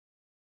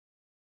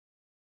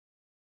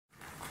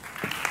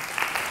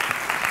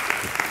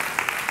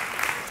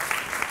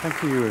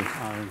Thank you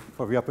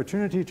for the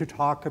opportunity to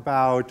talk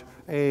about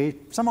a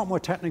somewhat more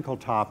technical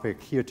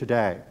topic here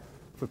today.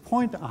 The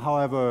point,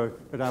 however,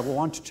 that I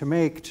want to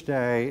make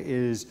today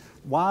is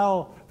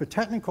while the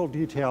technical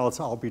details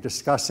I'll be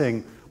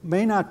discussing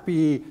may not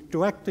be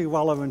directly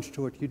relevant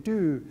to what you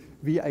do,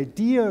 the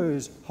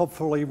ideas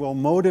hopefully will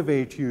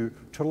motivate you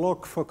to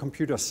look for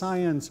computer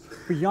science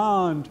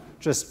beyond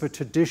just the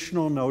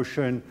traditional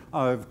notion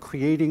of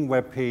creating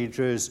web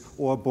pages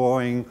or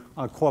borrowing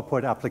a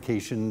corporate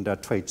application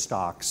that trades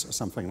stocks or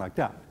something like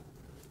that.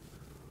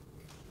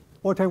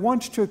 What I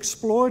want to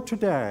explore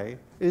today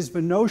is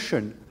the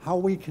notion how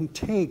we can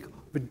take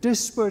the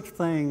disparate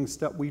things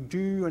that we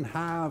do and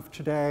have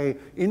today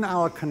in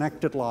our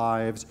connected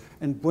lives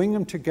and bring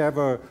them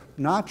together,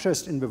 not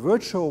just in the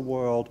virtual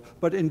world,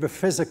 but in the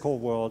physical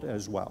world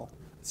as well.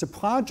 It's a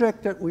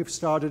project that we've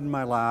started in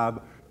my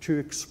lab to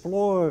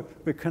explore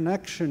the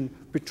connection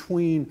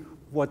between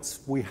what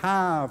we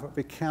have,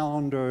 the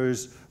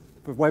calendars,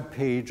 the web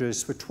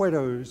pages, the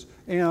Twitters,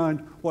 and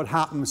what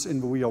happens in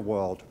the real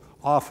world.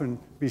 Often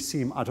we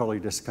seem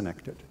utterly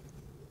disconnected.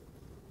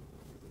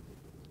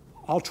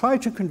 I'll try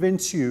to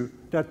convince you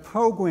that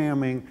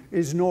programming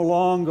is no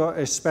longer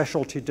a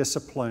specialty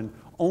discipline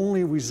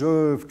only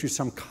reserved to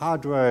some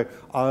cadre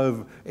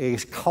of a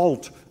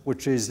cult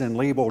which is then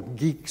labeled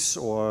geeks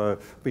or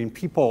being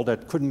people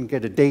that couldn't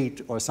get a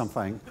date or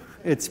something.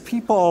 It's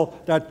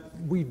people that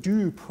we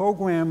do.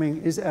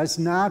 Programming is as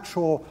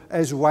natural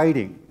as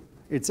writing.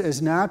 It's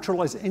as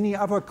natural as any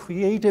other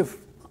creative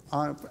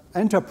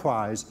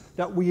enterprise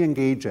that we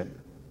engage in.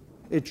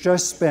 It's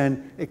just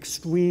been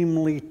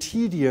extremely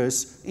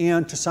tedious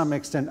and to some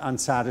extent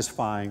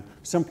unsatisfying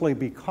simply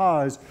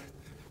because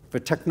the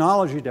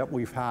technology that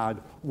we've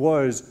had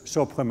was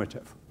so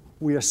primitive.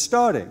 We're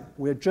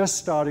just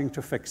starting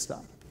to fix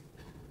them.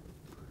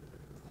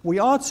 We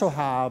also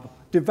have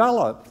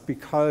developed,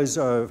 because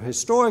of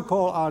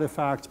historical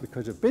artifacts,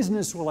 because of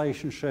business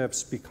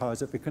relationships,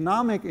 because of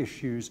economic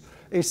issues,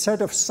 a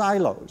set of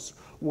silos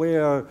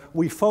where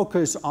we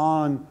focus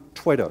on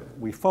Twitter,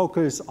 we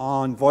focus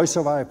on voice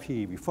over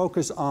IP, we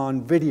focus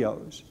on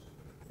videos,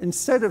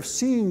 instead of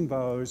seeing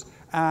those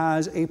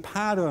as a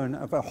pattern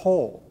of a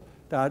whole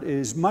that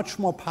is much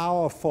more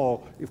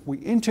powerful if we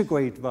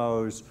integrate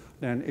those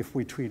than if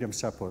we treat them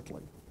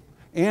separately.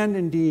 And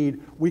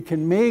indeed, we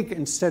can make,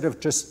 instead of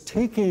just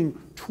taking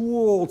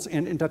tools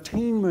and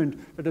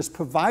entertainment that is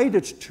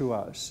provided to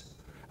us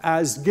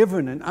as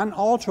given and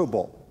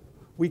unalterable,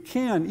 we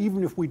can,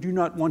 even if we do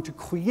not want to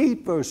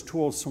create those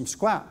tools from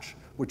scratch,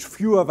 which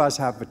few of us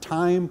have the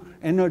time,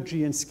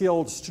 energy, and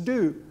skills to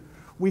do,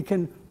 we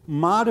can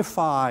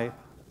modify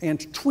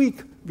and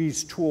tweak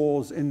these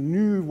tools in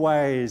new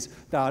ways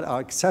that are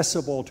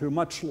accessible to a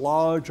much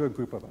larger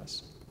group of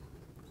us.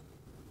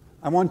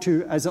 I want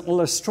to, as an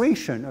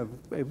illustration of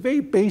a very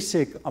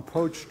basic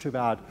approach to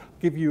that,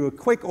 give you a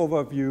quick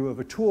overview of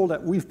a tool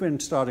that we've been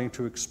starting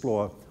to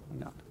explore.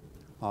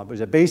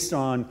 These are based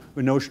on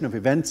the notion of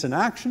events and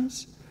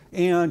actions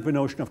and the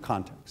notion of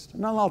context.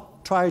 And then I'll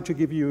try to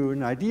give you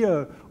an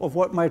idea of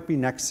what might be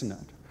next in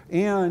it.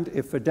 And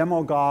if the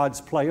demo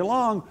gods play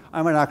along,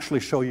 I might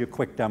actually show you a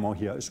quick demo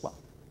here as well.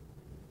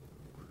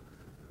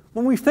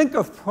 When we think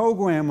of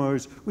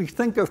programmers, we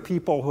think of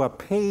people who are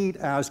paid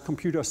as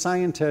computer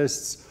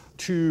scientists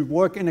to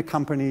work in a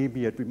company,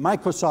 be it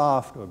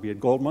Microsoft or be it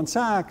Goldman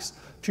Sachs,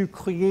 to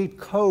create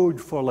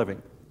code for a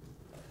living.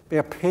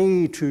 They're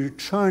paid to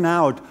churn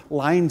out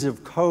lines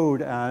of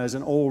code as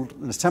an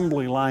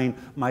assembly line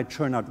might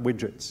churn out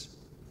widgets.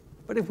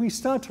 But if we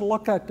start to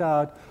look at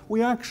that,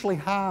 we actually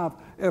have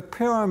a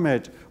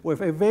pyramid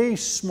with a very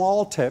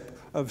small tip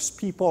of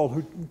people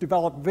who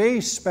develop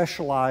very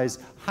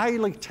specialized,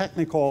 highly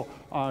technical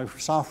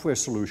software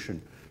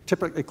solution,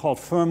 typically called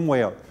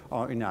firmware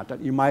in that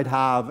you might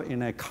have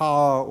in a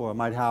car or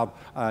might have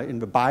in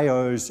the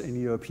BIOS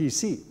in your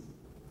PC.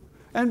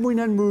 And we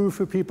then move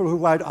for people who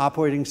write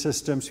operating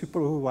systems,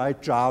 people who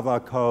write Java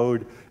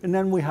code, and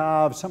then we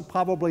have some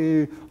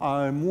probably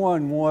more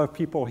and more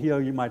people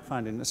here you might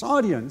find in this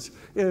audience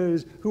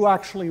who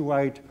actually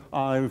write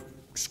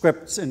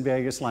scripts in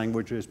various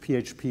languages.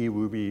 PHP,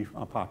 Ruby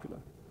are popular.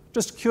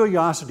 Just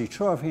curiosity,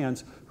 show of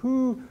hands,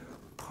 who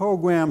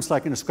programs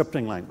like in a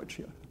scripting language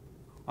here?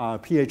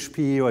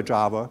 PHP or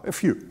Java? A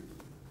few.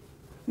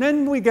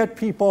 Then we get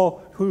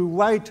people who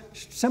write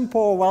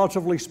simple,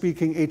 relatively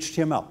speaking,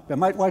 HTML. They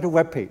might write a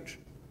web page.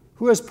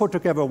 Who has put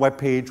together a web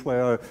page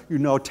where you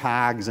know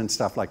tags and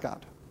stuff like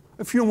that?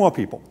 A few more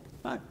people.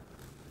 Right.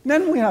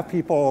 Then we have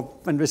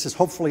people, and this is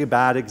hopefully a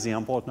bad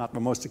example, it's not the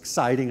most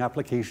exciting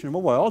application in the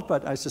world,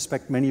 but I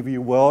suspect many of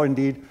you will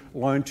indeed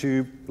learn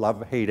to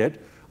love, hate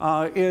it,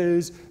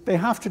 is they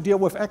have to deal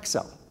with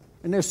Excel.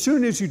 And as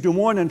soon as you do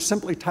more than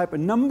simply type a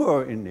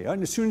number in there,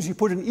 and as soon as you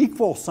put an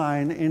equal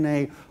sign in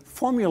a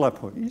formula,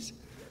 please,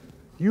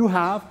 you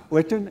have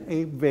written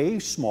a very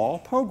small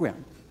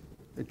program.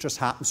 It just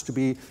happens to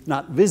be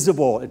not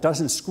visible. It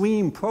doesn't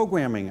scream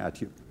programming at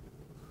you.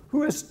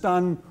 Who has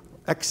done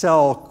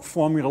Excel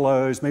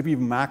formulas, maybe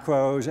even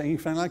macros,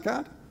 anything like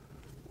that?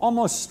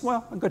 Almost,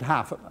 well, a good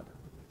half of it.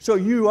 So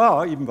you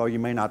are, even though you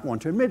may not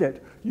want to admit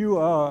it, you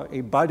are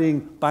a budding,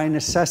 by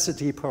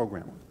necessity,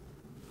 programmer.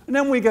 And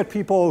then we get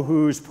people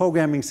whose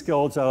programming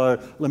skills are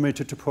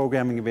limited to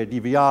programming via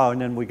DVR,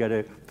 and then we get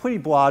a pretty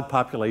broad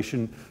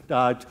population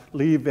that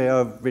leave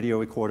their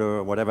video recorder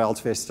or whatever else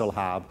they still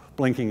have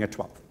blinking at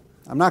 12.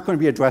 I'm not going to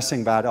be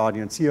addressing that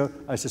audience here.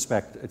 I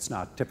suspect it's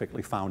not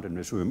typically found in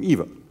this room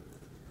either.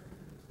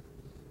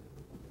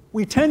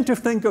 We tend to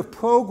think of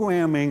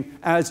programming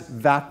as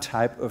that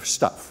type of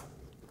stuff.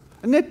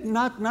 And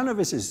none of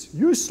this is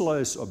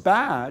useless or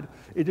bad.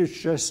 It is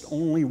just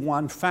only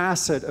one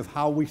facet of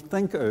how we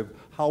think of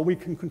how we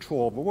can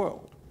control the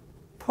world.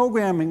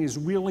 Programming is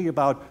really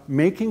about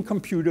making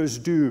computers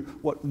do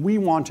what we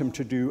want them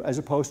to do, as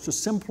opposed to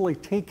simply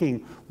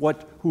taking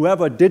what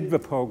whoever did the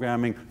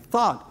programming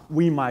thought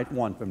we might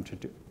want them to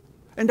do.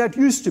 And that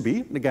used to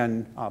be,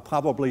 again,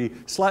 probably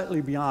slightly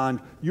beyond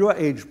your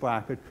age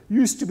bracket,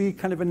 used to be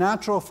kind of a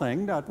natural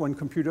thing that when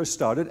computers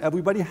started,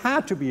 everybody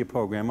had to be a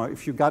programmer.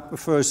 If you got the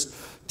first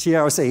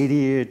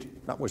TRS-80,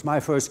 that was my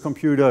first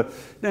computer,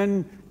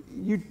 then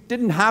you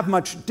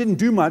didn't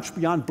do much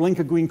beyond blink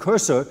a green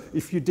cursor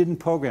if you didn't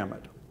program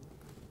it.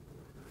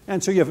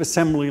 And so you have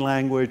assembly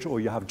language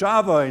or you have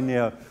Java in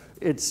there.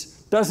 It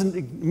doesn't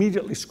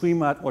immediately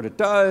scream out what it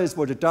does.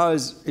 What it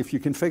does, if you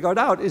can figure it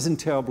out, isn't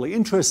terribly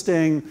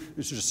interesting.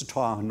 It's just a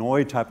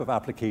Toa-Hanoi type of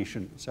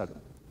application, et cetera.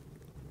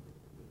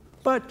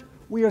 But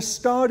we are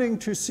starting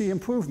to see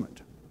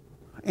improvement.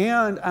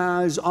 And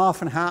as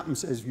often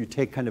happens as you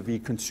take kind of the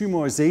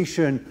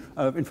consumerization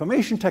of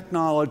information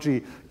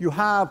technology, you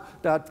have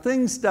that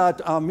things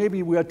that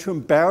maybe we are too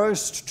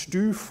embarrassed to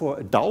do for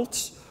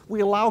adults,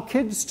 we allow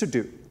kids to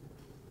do.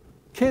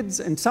 Kids,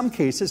 in some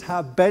cases,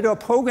 have better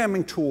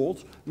programming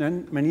tools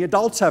than many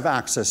adults have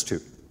access to.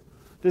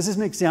 This is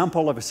an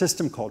example of a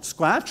system called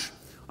Scratch,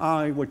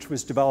 which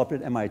was developed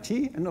at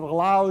MIT, and it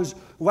allows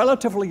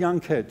relatively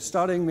young kids,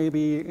 starting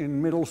maybe in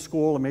middle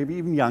school or maybe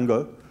even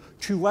younger,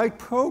 to write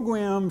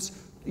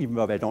programs, even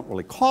though they don't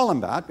really call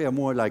them that, they're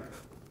more like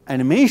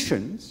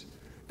animations,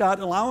 that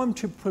allow them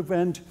to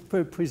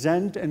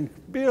present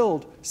and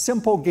build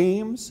simple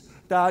games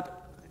that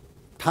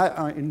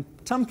in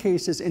some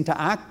cases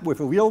interact with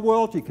the real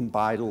world. You can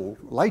buy little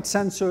light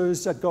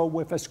sensors that go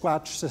with a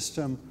Scratch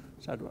system,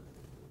 etc.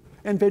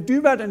 And they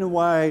do that in a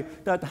way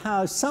that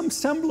has some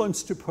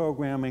semblance to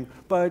programming,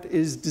 but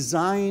is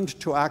designed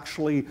to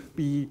actually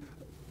be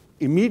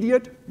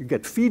immediate. You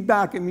get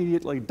feedback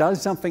immediately, does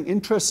something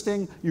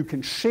interesting. You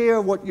can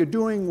share what you're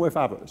doing with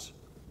others.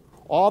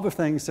 All the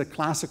things that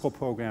classical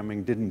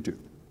programming didn't do.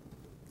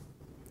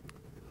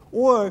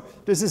 Or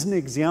this is an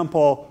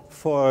example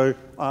for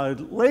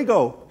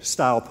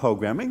Lego-style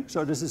programming.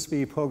 So this is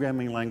the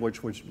programming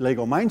language which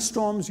Lego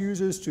Mindstorms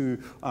uses to,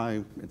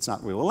 it's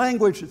not really a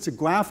language, it's a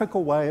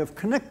graphical way of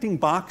connecting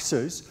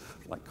boxes,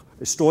 like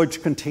a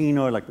storage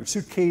container, like a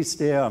suitcase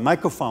there, a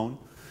microphone,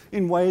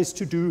 in ways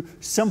to do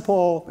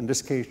simple, in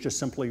this case, just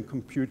simply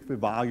compute the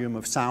volume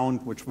of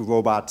sound which the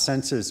robot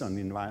senses on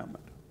the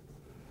environment.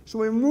 So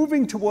we're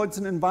moving towards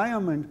an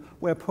environment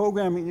where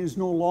programming is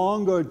no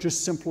longer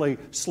just simply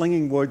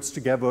slinging words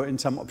together in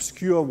some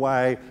obscure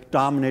way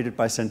dominated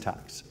by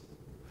syntax.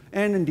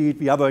 And indeed,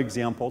 the other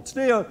examples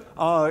there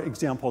are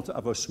examples of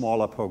other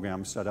smaller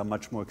programs that are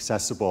much more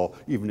accessible,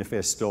 even if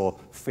they're still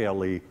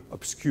fairly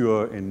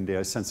obscure in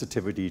their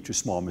sensitivity to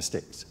small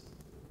mistakes.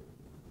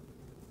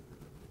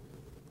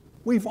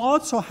 We've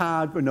also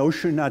had the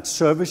notion that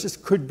services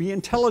could be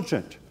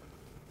intelligent.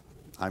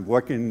 I'm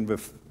working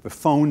with the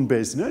phone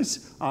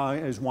business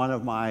as one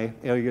of my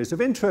areas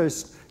of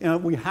interest.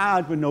 We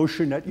had the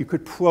notion that you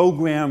could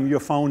program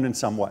your phone in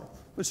some way.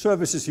 The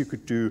services you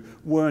could do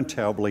weren't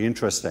terribly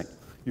interesting.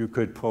 You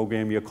could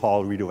program your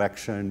call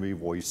redirection,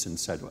 revoice,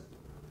 etc.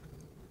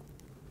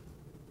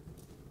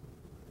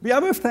 The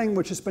other thing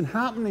which has been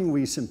happening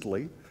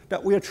recently,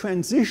 that we are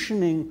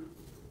transitioning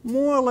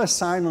more or less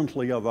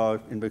silently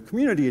in the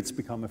community, it's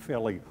become a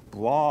fairly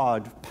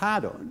broad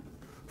pattern,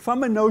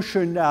 from a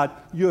notion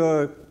that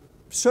your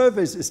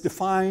service is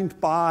defined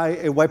by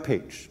a web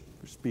page,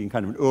 just being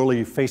kind of an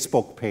early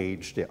Facebook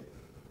page there.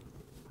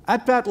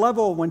 At that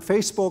level, when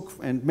Facebook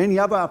and many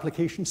other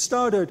applications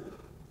started,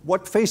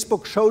 what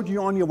Facebook showed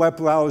you on your web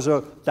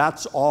browser,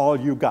 that's all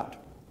you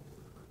got.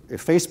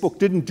 If Facebook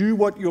didn't do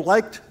what you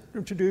liked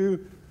them to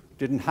do,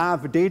 didn't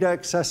have the data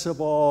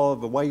accessible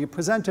the way you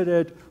presented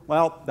it,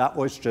 well, that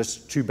was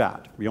just too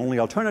bad. The only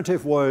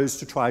alternative was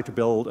to try to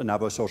build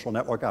another social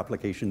network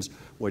applications,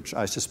 which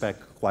I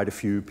suspect quite a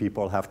few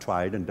people have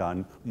tried and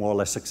done more or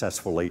less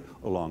successfully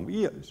along the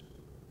years.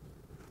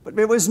 But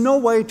there was no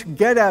way to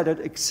get at it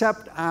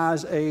except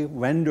as a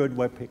rendered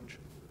web page.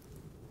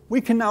 We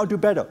can now do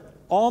better.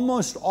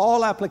 Almost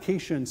all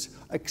applications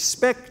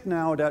expect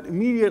now that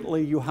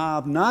immediately you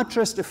have not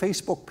just a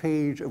Facebook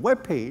page, a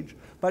web page,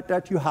 but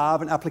that you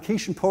have an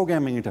application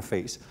programming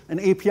interface, an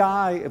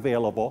API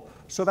available,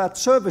 so that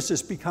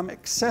services become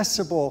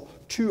accessible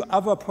to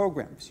other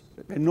programs.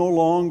 They no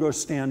longer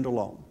stand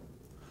alone.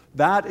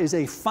 That is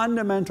a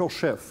fundamental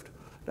shift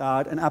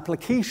that an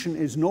application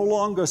is no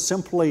longer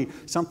simply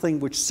something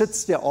which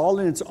sits there all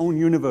in its own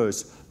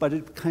universe, but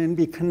it can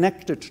be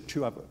connected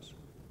to others.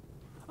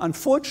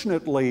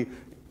 Unfortunately,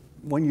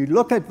 when you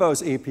look at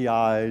those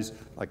APIs,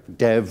 like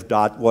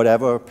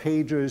dev.whatever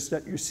pages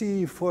that you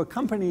see for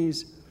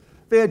companies,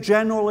 they're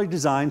generally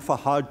designed for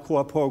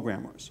hardcore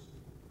programmers.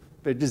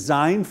 They're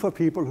designed for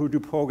people who do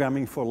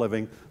programming for a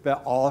living.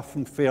 They're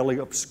often fairly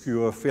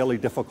obscure, fairly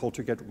difficult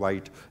to get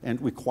right,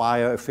 and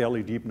require a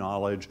fairly deep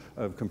knowledge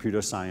of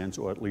computer science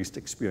or at least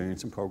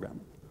experience in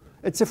programming.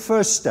 It's a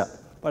first step,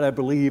 but I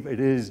believe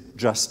it is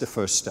just the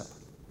first step.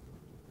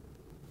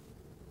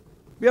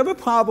 The other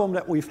problem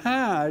that we've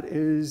had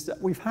is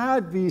that we've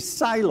had these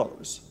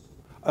silos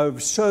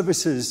of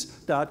services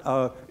that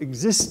are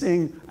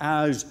existing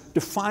as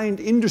defined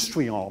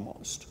industry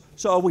almost.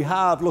 So we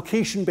have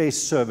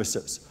location-based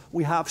services.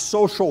 We have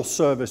social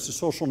services,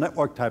 social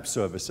network type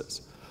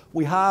services.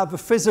 We have the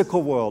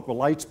physical world, the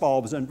lights,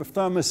 bulbs, and the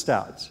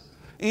thermostats.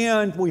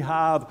 And we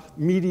have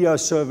media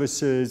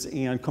services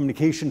and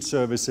communication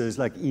services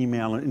like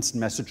email and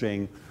instant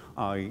messaging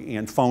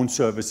and phone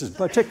services in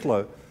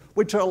particular,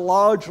 which are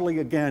largely,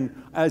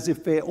 again, as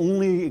if they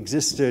only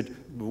existed,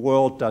 the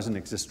world doesn't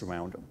exist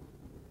around them.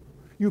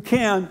 You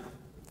can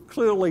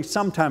clearly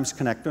sometimes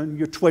connect them.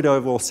 Your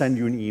Twitter will send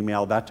you an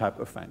email, that type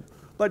of thing.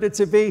 But it's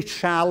a very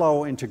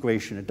shallow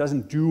integration. It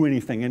doesn't do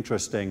anything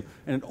interesting,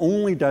 and it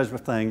only does the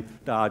thing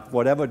that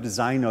whatever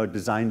designer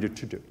designed it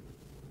to do.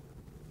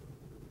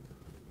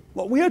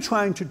 What we are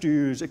trying to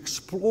do is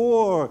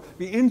explore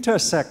the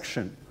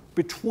intersection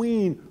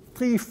between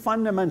three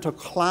fundamental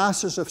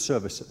classes of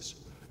services,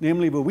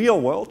 namely the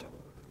real world,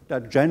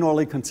 that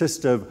generally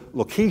consists of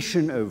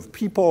location of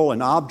people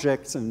and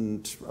objects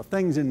and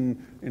things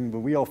in the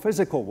real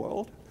physical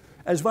world,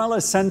 as well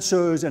as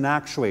sensors and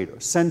actuators.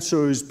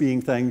 Sensors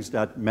being things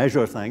that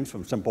measure things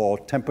from simple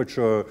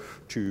temperature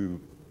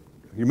to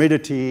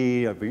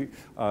humidity of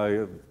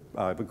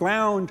the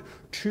ground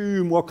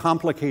to more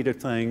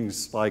complicated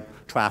things like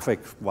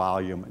traffic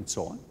volume and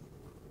so on.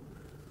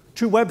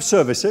 To web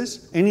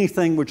services,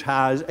 anything which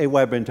has a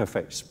web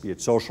interface, be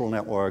it social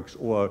networks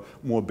or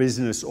more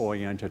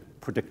business-oriented,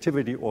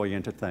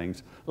 productivity-oriented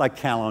things like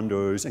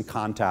calendars and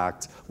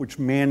contacts, which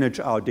manage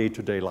our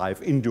day-to-day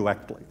life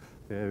indirectly.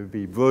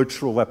 The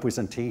virtual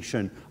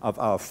representation of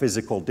our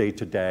physical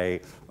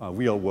day-to-day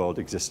real-world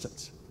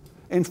existence.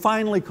 And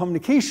finally,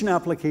 communication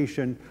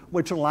application,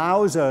 which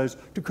allows us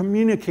to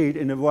communicate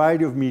in a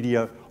variety of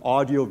media,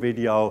 audio,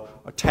 video,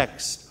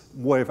 text,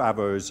 with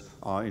others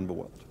in the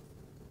world.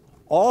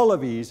 All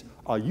of these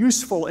are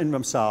useful in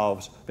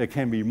themselves. They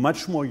can be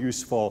much more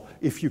useful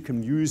if you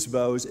can use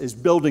those as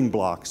building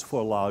blocks for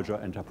a larger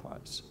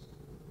enterprise.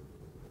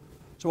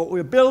 So what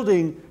we're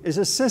building is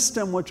a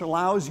system which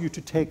allows you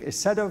to take a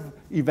set of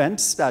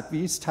events that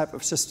these type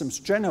of systems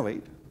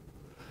generate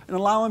and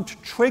allow them to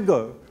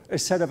trigger a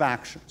set of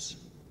actions.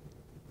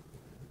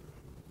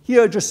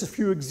 Here are just a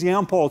few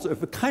examples of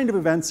the kind of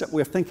events that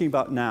we're thinking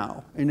about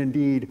now. And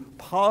indeed,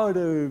 part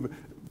of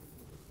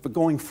the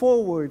going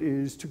forward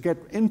is to get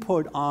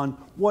input on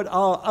what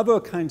are other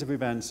kinds of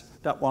events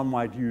that one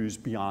might use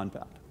beyond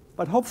that.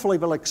 But hopefully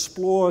we'll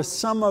explore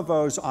some of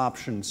those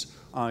options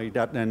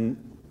that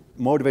then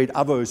motivate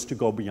others to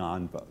go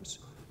beyond those.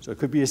 So it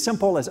could be as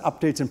simple as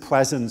updates and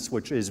presence,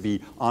 which is the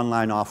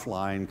online,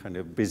 offline kind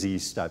of busy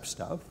type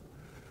stuff.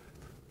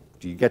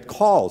 Do you get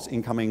calls,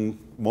 incoming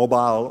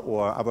mobile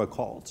or other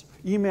calls?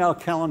 Email,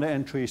 calendar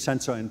entry,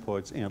 sensor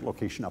inputs, and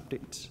location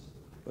updates.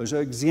 Those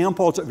are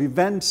examples of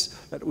events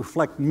that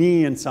reflect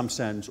me in some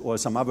sense or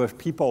some other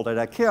people that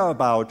I care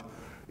about,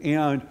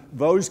 and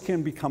those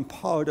can become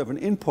part of an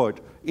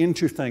input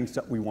into things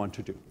that we want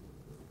to do.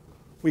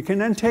 We can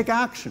then take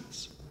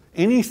actions.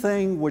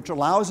 Anything which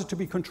allows it to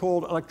be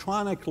controlled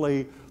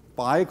electronically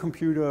by a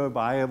computer,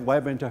 by a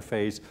web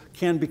interface,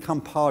 can become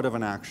part of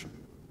an action.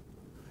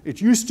 It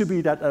used to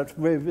be that it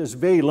was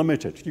very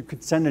limited. You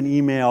could send an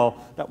email,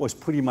 that was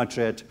pretty much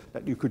it,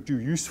 that you could do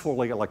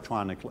usefully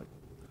electronically.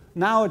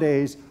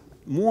 Nowadays,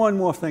 more and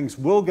more things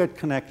will get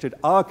connected,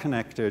 are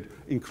connected,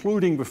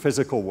 including the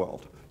physical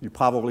world. You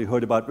probably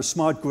heard about the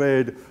smart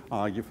grid.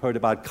 You've heard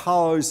about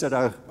cars that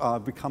are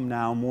become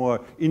now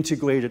more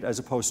integrated as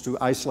opposed to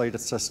isolated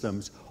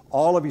systems.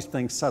 All of these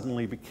things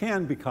suddenly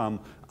can become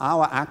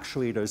our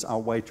actuators, our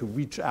way to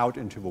reach out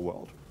into the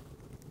world.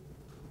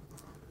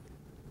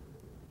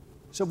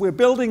 So we're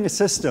building a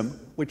system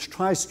which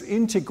tries to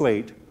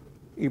integrate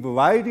a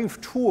variety of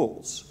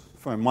tools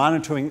from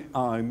monitoring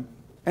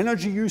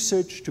energy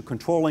usage to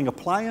controlling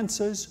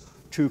appliances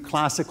to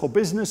classical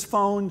business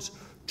phones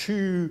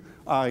to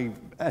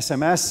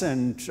SMS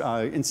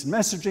and instant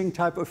messaging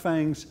type of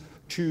things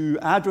to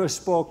address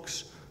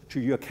books to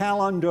your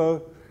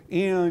calendar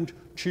and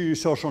to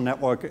social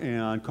network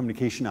and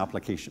communication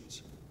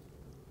applications.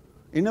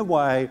 In a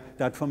way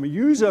that from a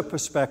user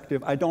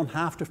perspective, I don't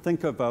have to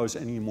think of those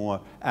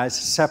anymore as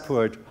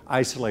separate,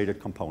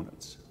 isolated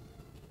components.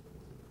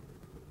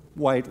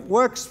 Why it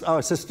works,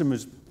 our system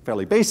is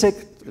fairly basic.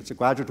 It's a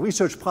graduate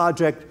research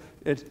project.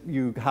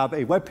 you have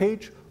a web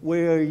page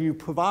where you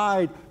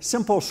provide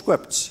simple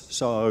scripts.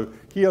 So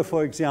here,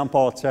 for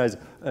example, it says,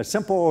 a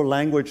simple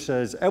language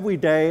says, every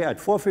day at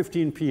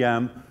 4:15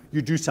 p.m.,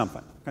 you do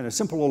something. Kind of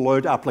simple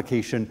alert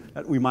application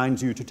that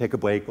reminds you to take a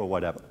break or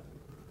whatever.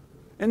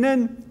 And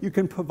then you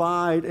can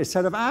provide a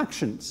set of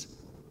actions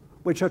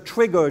which are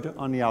triggered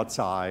on the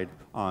outside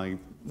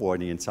or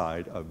the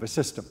inside of the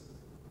system.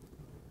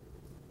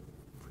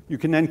 You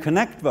can then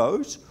connect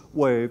those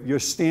with your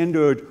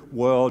standard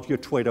world, your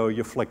Twitter,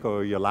 your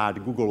Flickr, your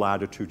Google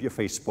Latitude, your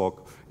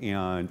Facebook,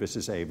 and this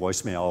is a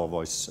voicemail,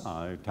 voice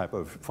type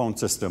of phone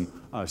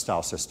system,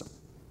 style system.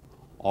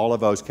 All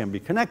of those can be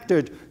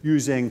connected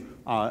using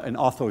an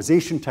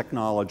authorization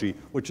technology,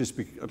 which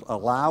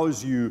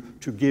allows you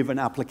to give an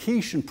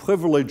application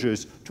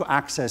privileges to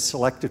access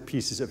selected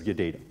pieces of your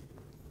data.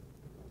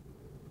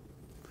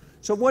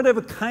 So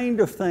whatever kind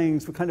of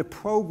things, the kind of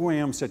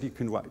programs that you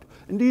can write.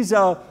 And these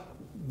are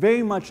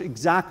very much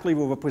exactly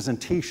the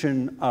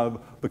representation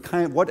of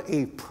what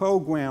a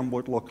program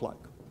would look like.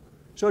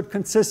 So it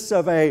consists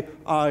of a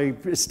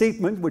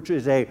statement, which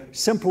is a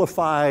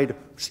simplified,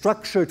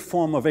 structured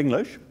form of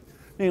English.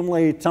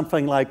 Namely,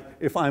 something like,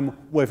 if I'm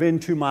within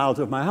 2 miles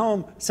of my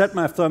home, set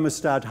my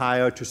thermostat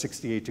higher to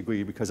 68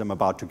 degrees because I'm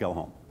about to go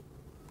home.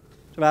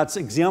 So that's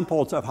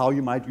examples of how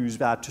you might use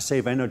that to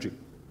save energy.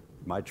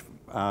 You might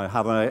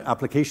have an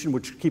application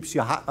which keeps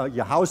your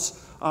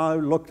house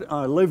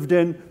lived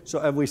in, so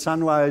every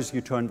sunrise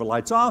you turn the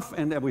lights off,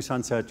 and every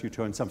sunset you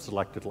turn some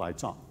selected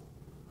lights on.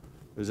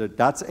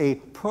 That's a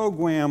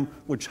program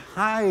which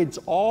hides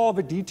all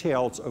the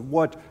details of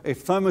what a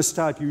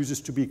thermostat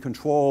uses to be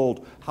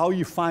controlled, how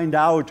you find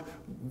out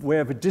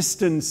where the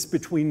distance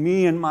between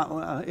me and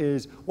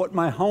is, what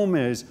my home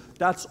is.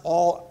 That's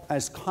all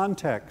as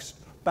context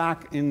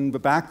back in the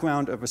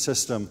background of a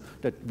system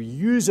that the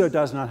user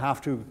does not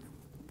have to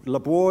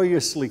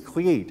laboriously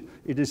create.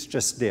 It is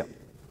just there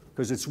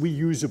because it's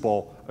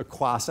reusable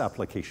across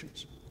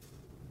applications.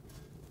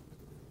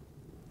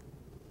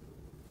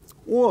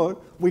 Or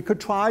we could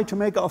try to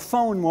make our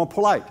phone more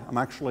polite. I'm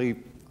actually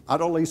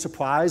utterly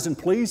surprised and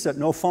pleased that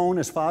no phone,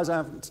 as far as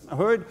I've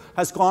heard,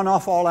 has gone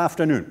off all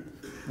afternoon.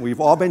 We've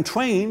all been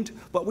trained,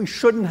 but we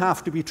shouldn't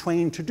have to be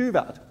trained to do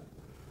that.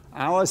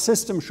 Our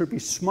system should be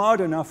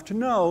smart enough to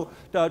know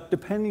that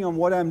depending on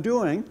what I'm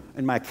doing,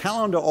 and my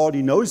calendar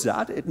already knows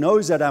that, it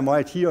knows that I'm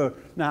right here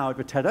now at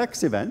the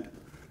TEDx event,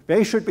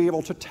 they should be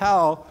able to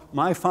tell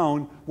my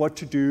phone what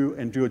to do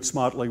and do it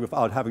smartly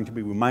without having to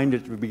be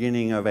reminded at the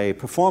beginning of a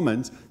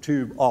performance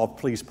to, oh,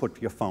 please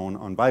put your phone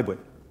on vibrate.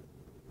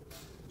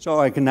 So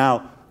I can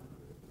now,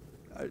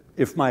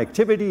 if my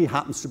activity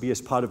happens to be as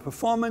part of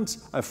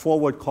performance, I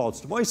forward calls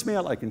to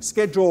voicemail. I can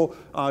schedule,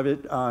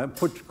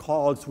 put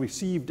calls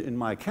received in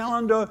my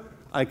calendar.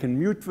 I can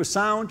mute the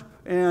sound,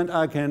 and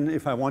I can,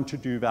 if I want to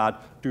do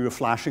that, do a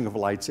flashing of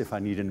lights if I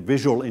need a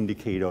visual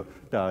indicator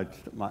that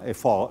a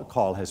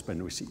call has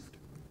been received.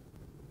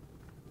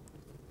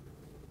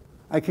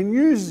 I can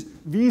use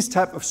these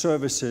type of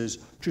services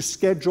to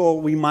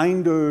schedule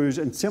reminders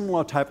and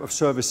similar type of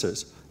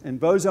services. And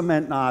those are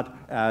meant not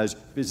as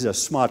these are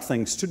smart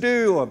things to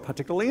do or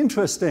particularly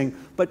interesting,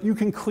 but you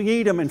can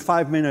create them in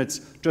 5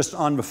 minutes just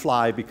on the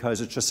fly because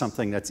it's just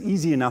something that's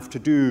easy enough to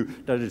do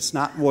that it's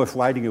not worth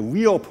writing a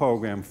real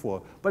program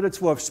for, but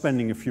it's worth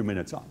spending a few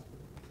minutes on.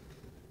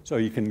 So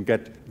you can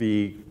get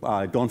the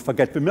don't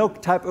forget the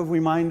milk type of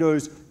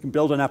reminders. You can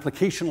build an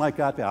application like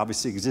that. They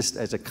obviously exist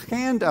as a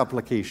canned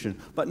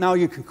application, but now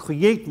you can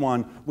create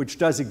one which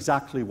does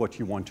exactly what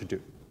you want to do.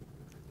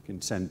 You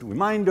can send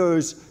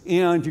reminders,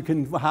 and you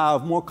can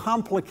have more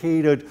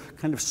complicated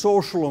kind of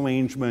social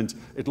arrangements.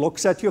 It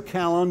looks at your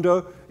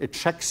calendar, it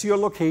checks your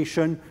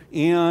location,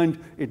 and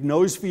it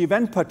knows the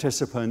event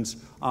participants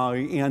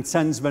and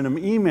sends them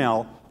an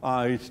email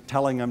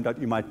telling them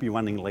that you might be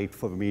running late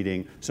for the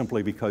meeting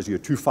simply because you're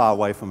too far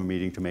away from the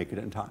meeting to make it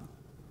in time.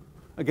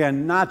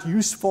 Again, not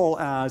useful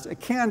as a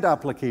canned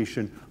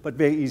application, but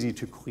very easy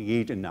to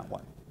create in that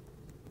way.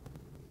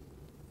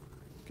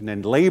 You can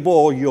then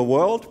label your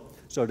world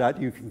so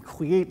that you can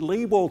create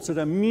labels that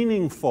are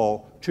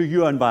meaningful to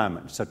your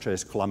environment, such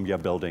as Columbia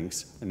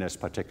buildings, in this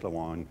particular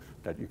one,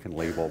 that you can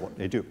label what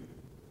they do.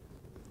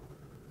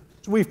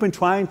 So we've been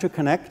trying to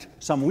connect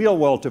some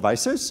real-world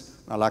devices.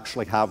 I'll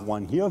actually have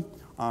one here.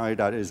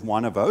 That is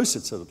one of those.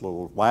 It's a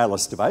little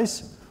wireless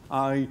device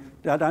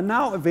that are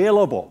now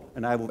available.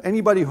 And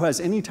anybody who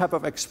has any type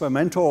of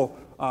experimental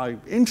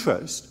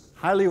interest,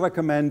 highly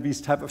recommend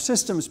these type of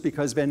systems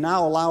because they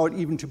now allow it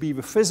even to be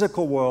the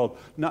physical world,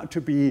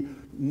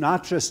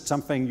 not just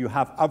something you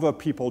have other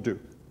people do.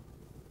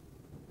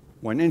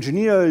 When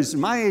engineers in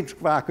my age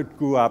bracket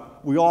grew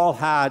up, we all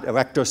had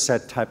erector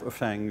set type of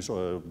things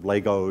or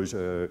Legos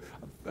or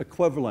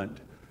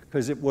equivalent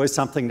because it was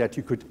something that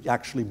you could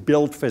actually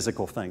build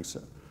physical things.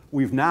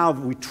 We've now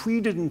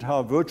retreated into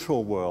our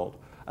virtual world.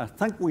 I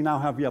think we now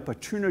have the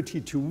opportunity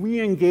to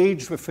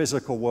re-engage the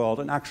physical world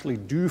and actually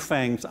do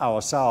things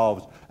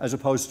ourselves as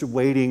opposed to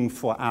waiting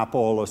for Apple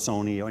or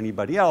Sony or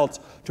anybody else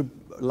to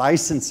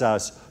license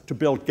us to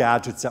build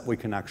gadgets that we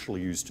can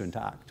actually use to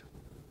interact.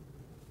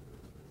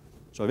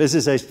 So this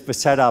is the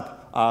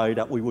setup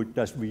that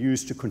we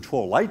use to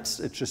control lights.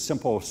 It's just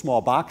simple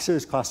small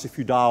boxes, cost a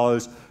few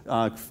dollars,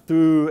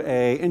 through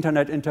an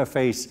internet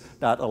interface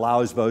that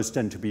allows those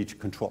then to be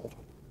controlled.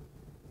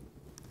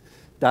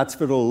 That's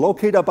the little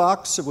locator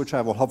box, which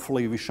I will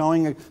hopefully be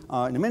showing in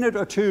a minute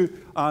or two,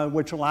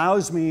 which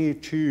allows me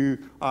to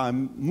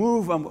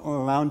move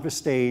around the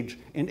stage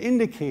and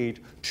indicate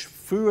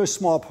through a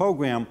small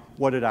program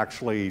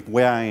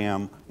where I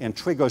am, and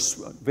triggers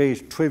very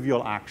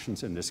trivial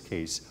actions in this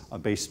case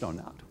based on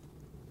that.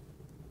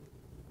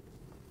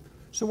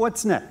 So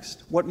what's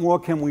next? What more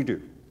can we do?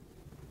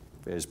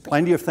 There's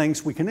plenty of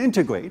things we can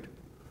integrate.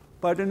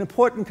 But an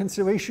important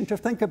consideration to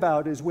think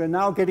about is we're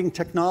now getting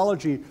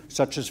technology,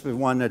 such as the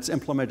one that's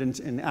implemented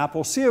in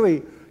Apple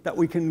Siri, that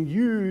we can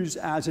use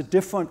as a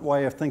different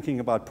way of thinking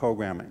about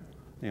programming.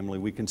 Namely,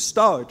 we can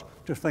start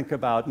to think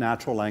about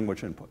natural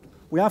language input.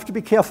 We have to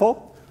be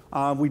careful.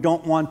 We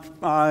don't want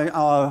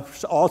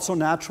also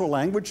natural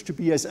language to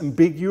be as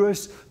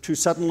ambiguous to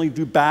suddenly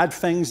do bad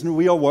things in the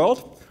real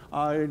world.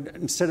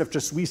 Instead of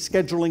just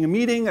rescheduling a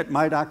meeting, it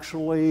might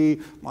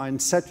actually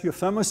set your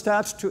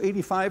thermostat to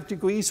 85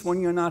 degrees when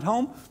you're not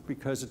home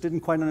because it didn't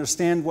quite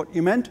understand what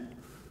you meant.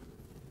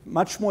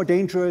 Much more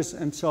dangerous,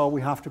 and so we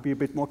have to be a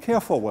bit more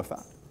careful with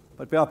that.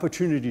 But there are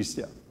opportunities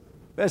there.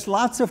 There's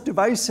lots of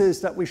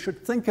devices that we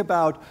should think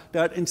about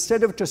that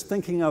instead of just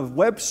thinking of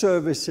web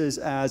services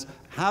as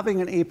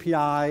having an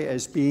API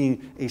as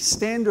being a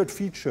standard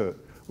feature,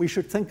 we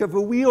should think of a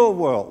real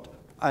world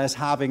as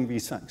having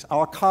these things.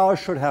 Our cars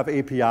should have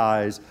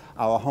APIs,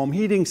 our home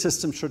heating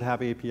system should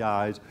have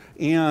APIs,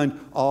 and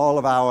all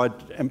of our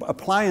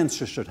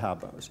appliances should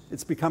have those.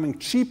 It's becoming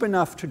cheap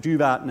enough to do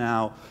that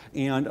now,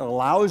 and it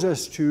allows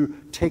us to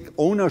take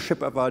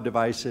ownership of our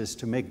devices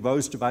to make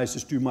those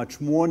devices do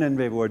much more than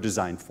they were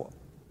designed for.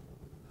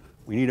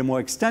 We need a more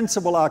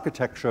extensible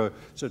architecture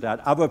so that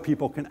other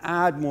people can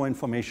add more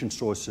information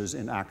sources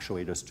and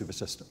actuators to the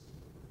system.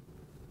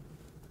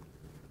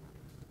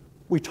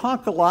 We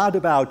talk a lot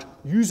about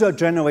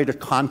user-generated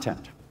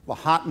content. A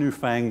hot new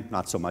thing,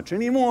 not so much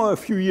anymore, a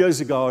few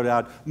years ago,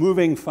 that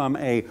moving from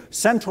a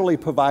centrally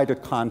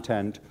provided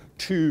content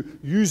to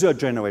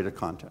user-generated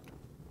content.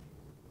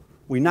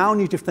 We now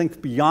need to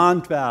think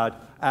beyond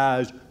that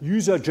as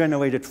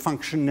user-generated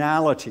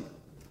functionality.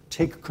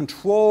 Take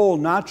control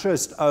not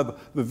just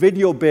of the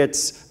video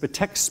bits, the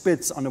text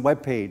bits on the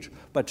web page,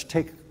 but to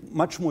take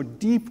much more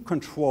deep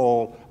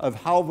control of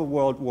how the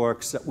world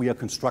works that we are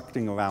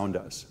constructing around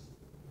us.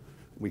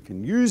 We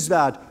can use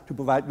that to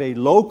provide very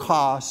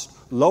low-cost,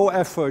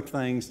 low-effort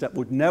things that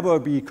would never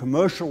be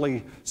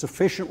commercially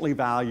sufficiently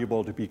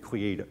valuable to be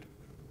created.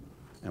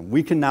 And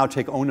we can now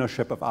take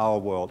ownership of our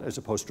world as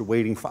opposed to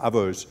waiting for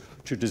others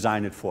to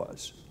design it for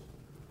us.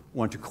 We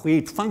want to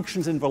create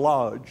functions in the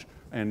large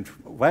and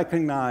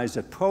recognize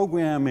that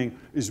programming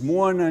is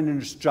more than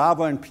just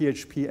Java and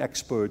PHP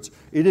experts.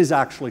 It is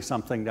actually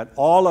something that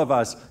all of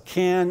us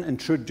can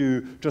and should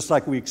do, just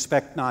like we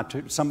expect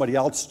somebody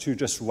else to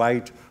just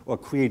write or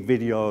create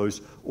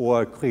videos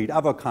or create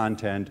other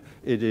content.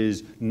 It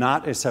is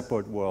not a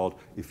separate world.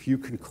 If you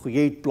can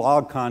create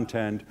blog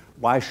content,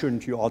 why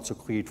shouldn't you also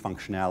create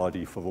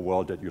functionality for the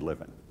world that you live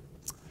in?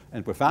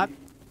 And with that,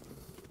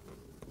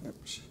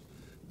 oops,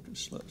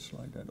 just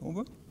slide that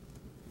over.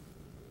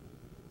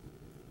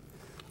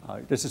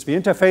 This is the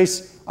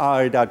interface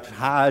that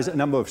has a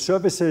number of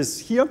services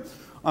here.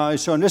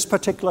 So in this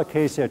particular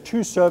case, there are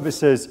two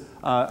services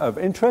of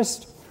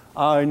interest.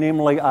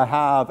 Namely, I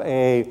have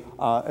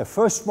a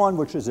first one,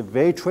 which is a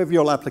very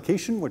trivial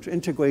application, which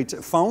integrates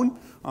a phone,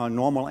 a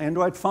normal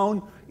Android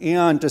phone,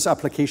 and this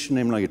application,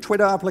 namely a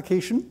Twitter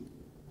application.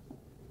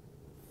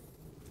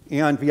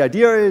 And the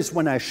idea is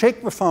when I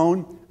shake the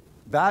phone,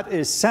 that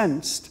is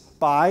sensed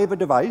by the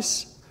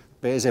device.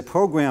 There's a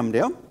program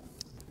there.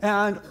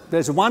 And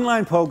there's a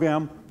one-line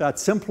program that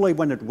simply,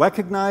 when it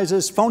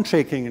recognizes phone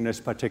shaking in this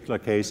particular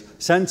case,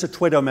 sends a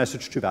Twitter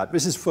message to that.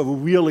 This is for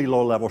really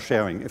low-level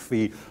sharing. If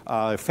the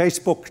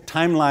Facebook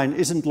timeline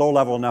isn't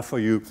low-level enough for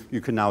you,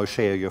 you can now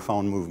share your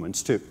phone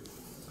movements too.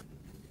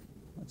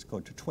 Let's go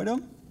to Twitter.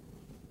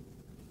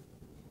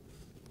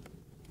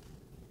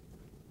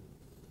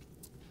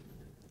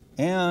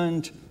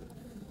 And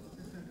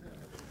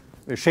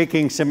the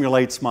shaking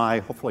simulates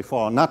my hopefully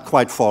not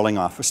quite falling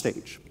off a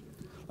stage.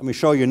 Let me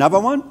show you another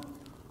one.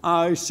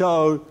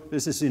 So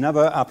this is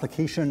another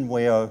application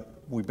where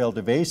we build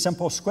a very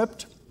simple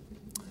script.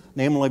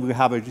 Namely, we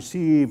have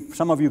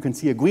some of you can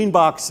see a green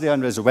box there,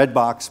 and there's a red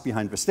box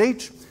behind the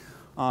stage.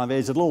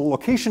 There's a little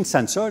location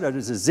sensor that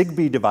is a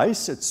Zigbee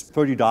device. It's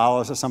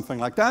 $30 or something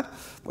like that,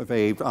 with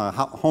a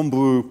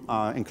homebrew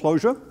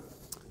enclosure.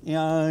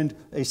 And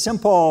a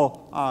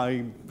simple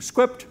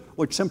script,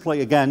 which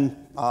simply, again,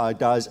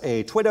 does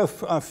a Twitter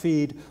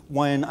feed.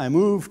 When I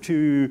move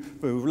to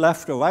the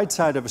left or right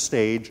side of a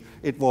stage,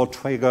 it will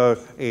trigger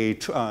a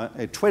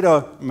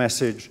Twitter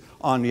message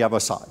on the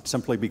other side,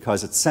 simply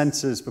because it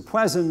senses the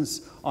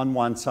presence on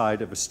one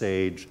side of a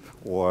stage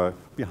or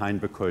behind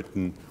the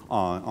curtain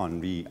on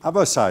the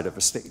other side of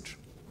a stage.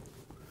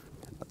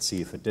 Let's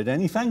see if it did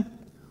anything.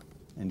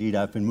 Indeed,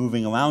 I've been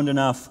moving around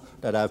enough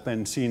that I've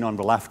been seen on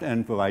the left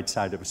and the right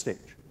side of the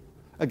stage.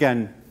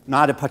 Again,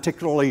 not a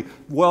particularly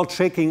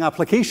world-shaking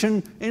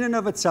application in and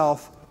of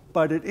itself,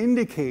 but it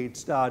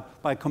indicates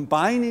that by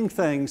combining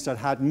things that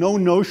had no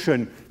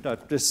notion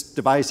that this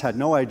device had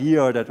no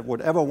idea that it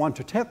would ever want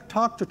to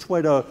talk to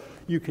Twitter,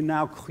 you can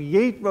now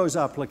create those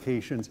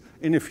applications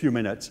in a few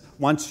minutes.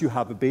 Once you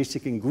have the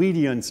basic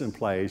ingredients in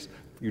place,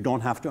 you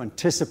don't have to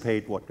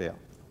anticipate what they are.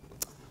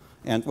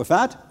 And with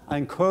that, I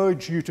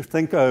encourage you to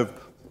think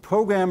of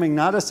programming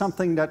not as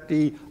something that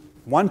the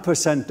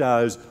 1%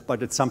 does,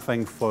 but it's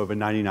something for the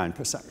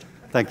 99%.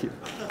 Thank you.